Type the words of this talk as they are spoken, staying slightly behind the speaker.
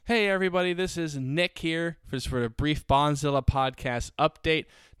Hey everybody, this is Nick here for a brief Bondzilla podcast update.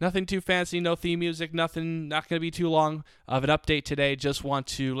 Nothing too fancy, no theme music, not going to be too long of an update today. Just want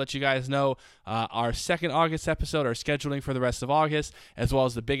to let you guys know our second August episode, our scheduling for the rest of August, as well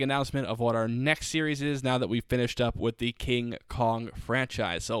as the big announcement of what our next series is now that we've finished up with the King Kong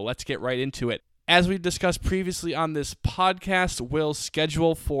franchise. So let's get right into it. As we've discussed previously on this podcast, Will's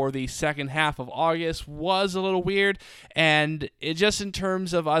schedule for the second half of August was a little weird, and it just in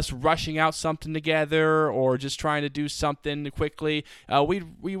terms of us rushing out something together or just trying to do something quickly,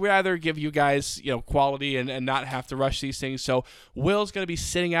 we'd rather give you guys quality and not have to rush these things. So Will's going to be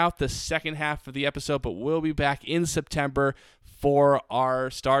sitting out the second half of the episode, but we'll be back in September for our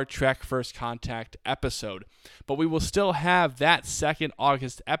Star Trek First Contact episode. But we will still have that second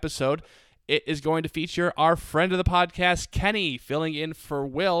August episode. It is going to feature our friend of the podcast, Kenny, filling in for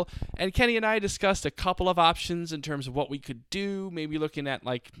Will. And Kenny and I discussed a couple of options in terms of what we could do, maybe looking at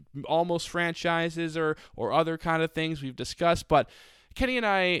like almost franchises or other kind of things we've discussed. But Kenny and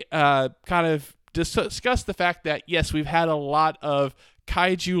I kind of discussed the fact that, yes, we've had a lot of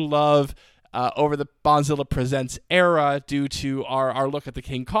kaiju love over the Bondzilla Presents era due to our look at the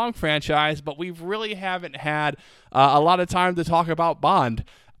King Kong franchise, but we really haven't had a lot of time to talk about Bond.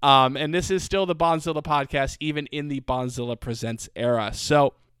 And this is still the Bondzilla podcast, even in the Bondzilla Presents era.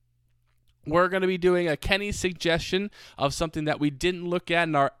 So we're going to be doing a Kenny suggestion of something that we didn't look at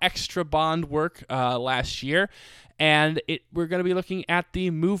in our extra Bond work last year. And we're going to be looking at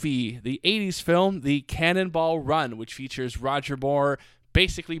the movie, the 80s film, The Cannonball Run, which features Roger Moore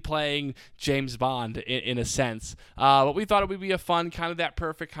basically playing James Bond in a sense. But we thought it would be a fun, kind of that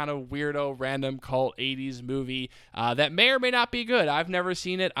perfect kind of weirdo, random cult 80s movie that may or may not be good. I've never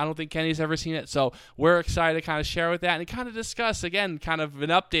seen it. I don't think Kenny's ever seen it. So we're excited to kind of share with that and kind of discuss, again, kind of an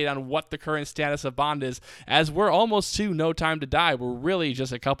update on what the current status of Bond is, as we're almost to No Time to Die. We're really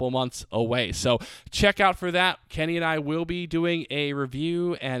just a couple months away. So check out for that. Kenny and I will be doing a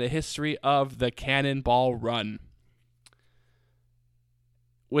review and a history of the Cannonball Run.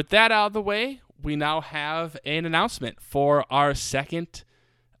 With that out of the way, we now have an announcement for our second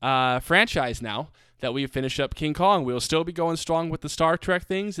franchise now that we've finished up King Kong. We'll still be going strong with the Star Trek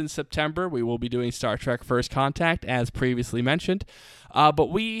things in September. We will be doing Star Trek First Contact, as previously mentioned. But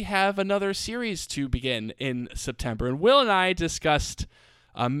we have another series to begin in September. And Will and I discussed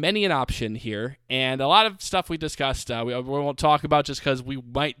many an option here, and a lot of stuff we discussed we won't talk about just because we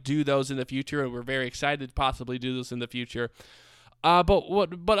might do those in the future, and we're very excited to possibly do those in the future. But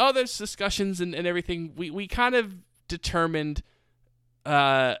other discussions and everything, we kind of determined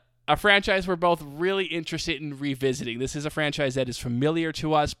a franchise we're both really interested in revisiting. This is a franchise that is familiar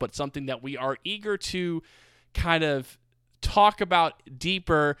to us, but something that we are eager to kind of talk about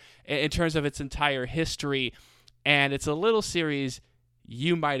deeper in terms of its entire history. And it's a little series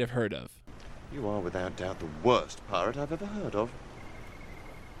you might have heard of. You are without doubt the worst pirate I've ever heard of.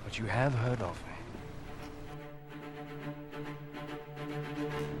 But you have heard of me.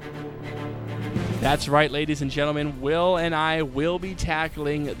 That's right, ladies and gentlemen. Will and I will be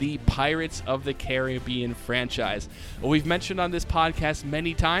tackling the Pirates of the Caribbean franchise. We've mentioned on this podcast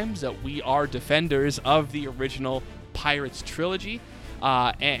many times that we are defenders of the original Pirates trilogy.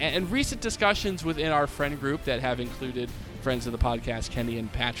 And recent discussions within our friend group that have included friends of the podcast, Kenny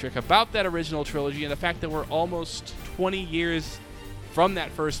and Patrick, about that original trilogy and the fact that we're almost 20 years from that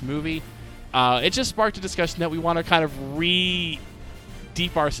first movie. It just sparked a discussion that we want to kind of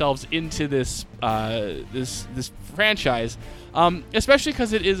deep ourselves into this franchise, especially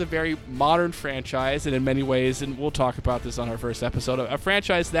because it is a very modern franchise, and in many ways, and we'll talk about this on our first episode, a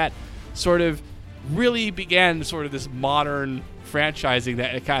franchise that sort of really began sort of this modern franchising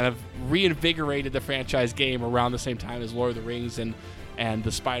that kind of reinvigorated the franchise game around the same time as Lord of the Rings and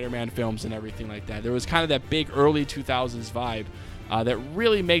the Spider-Man films and everything like that. There was kind of that big early 2000s vibe that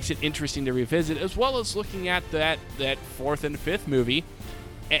really makes it interesting to revisit, as well as looking at that fourth and fifth movie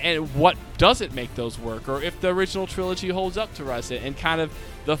and what doesn't make those work, or if the original trilogy holds up to us, and kind of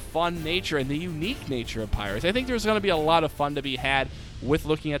the fun nature and the unique nature of Pirates. I think there's going to be a lot of fun to be had with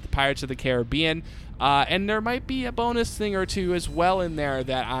looking at the Pirates of the Caribbean, and there might be a bonus thing or two as well in there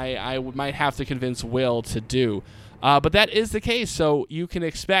that I might have to convince Will to do. But that is the case, so you can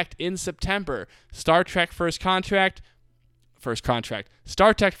expect in September Star Trek First Contact,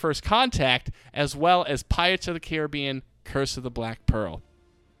 Star Trek First Contact, as well as Pirates of the Caribbean, Curse of the Black Pearl.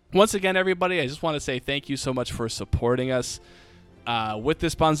 Once again, everybody, I just want to say thank you so much for supporting us. with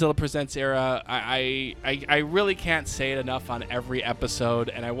this Bonzilla Presents era, I really can't say it enough on every episode,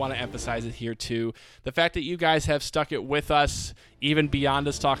 and I want to emphasize it here too. The fact that you guys have stuck it with us, even beyond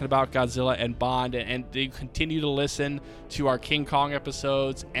us talking about Godzilla and Bond, and you continue to listen to our King Kong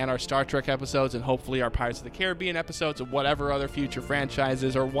episodes and our Star Trek episodes, and hopefully our Pirates of the Caribbean episodes, and whatever other future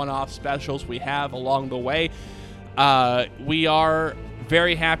franchises or one-off specials we have along the way. We are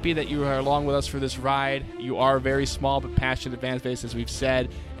very happy that you are along with us for this ride. You are a very small but passionate fan base, as we've said,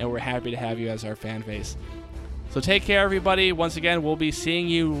 and we're happy to have you as our fan base. So take care, everybody. Once again, we'll be seeing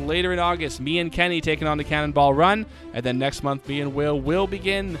you later in August. Me and Kenny taking on the Cannonball Run, and then next month, me and Will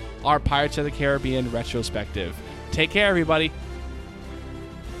begin our Pirates of the Caribbean retrospective. Take care, everybody.